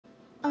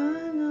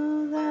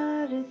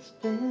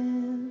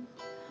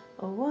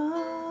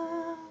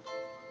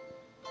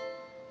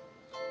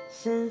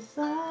since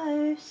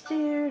life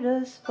steered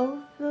us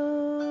both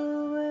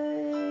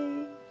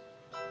away.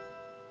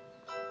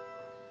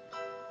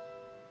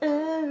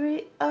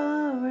 Every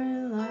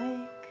hour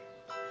like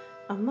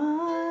a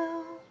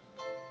mile,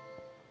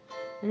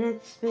 and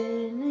it's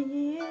been a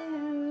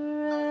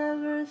year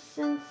ever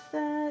since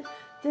that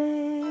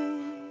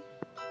day.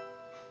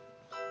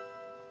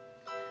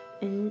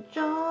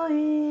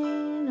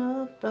 Enjoying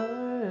a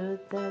bird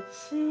that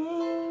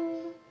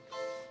sings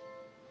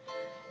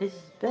is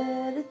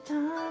better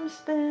time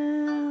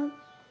spent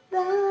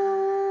than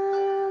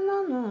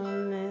on a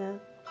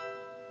myth.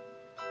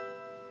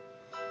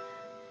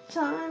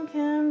 Time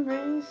can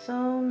bring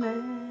so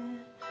many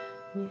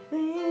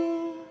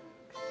things,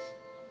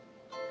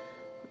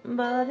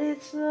 but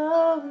it's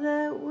love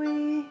that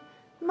we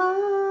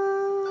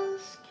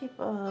must keep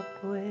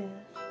up with.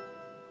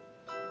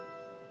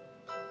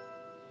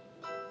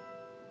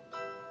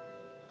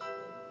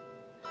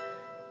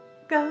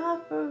 God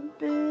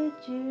forbid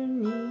you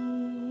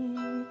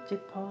need to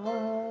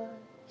part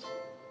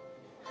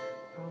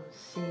from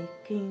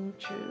seeking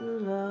true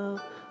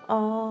love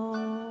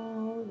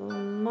all the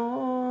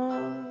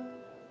more,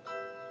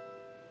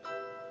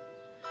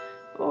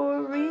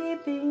 for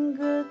reaping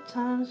good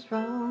times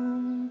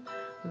from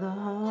the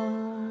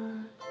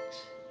heart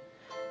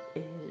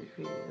is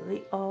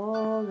really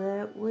all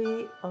that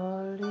we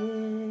are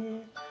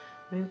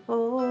living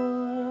for.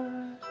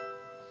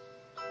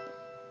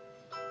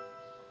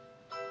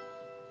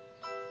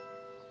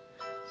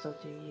 So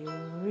do you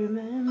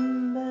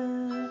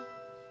remember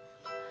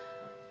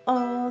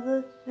all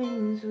the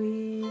things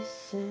we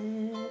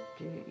said?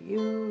 Do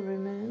you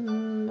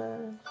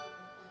remember?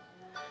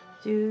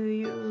 Do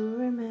you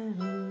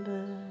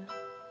remember?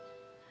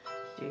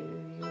 Do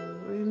you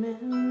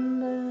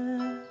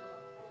remember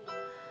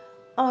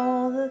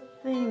all the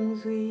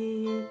things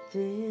we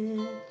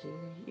did? Do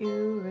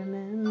you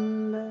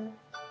remember?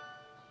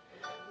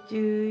 Do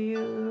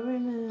you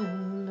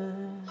remember?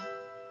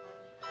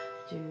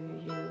 Do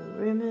you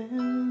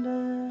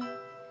remember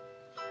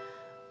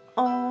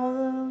all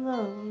the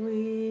love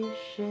we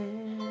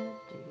shared?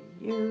 Do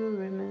you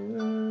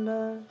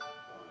remember?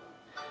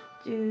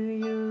 Do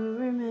you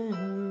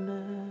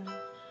remember?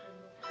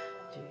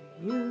 Do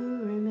you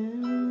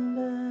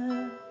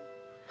remember?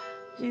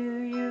 Do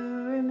you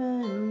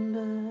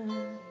remember?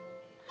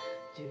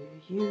 Do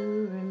you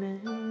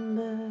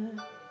remember?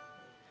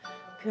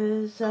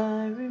 'Cause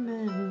I remember.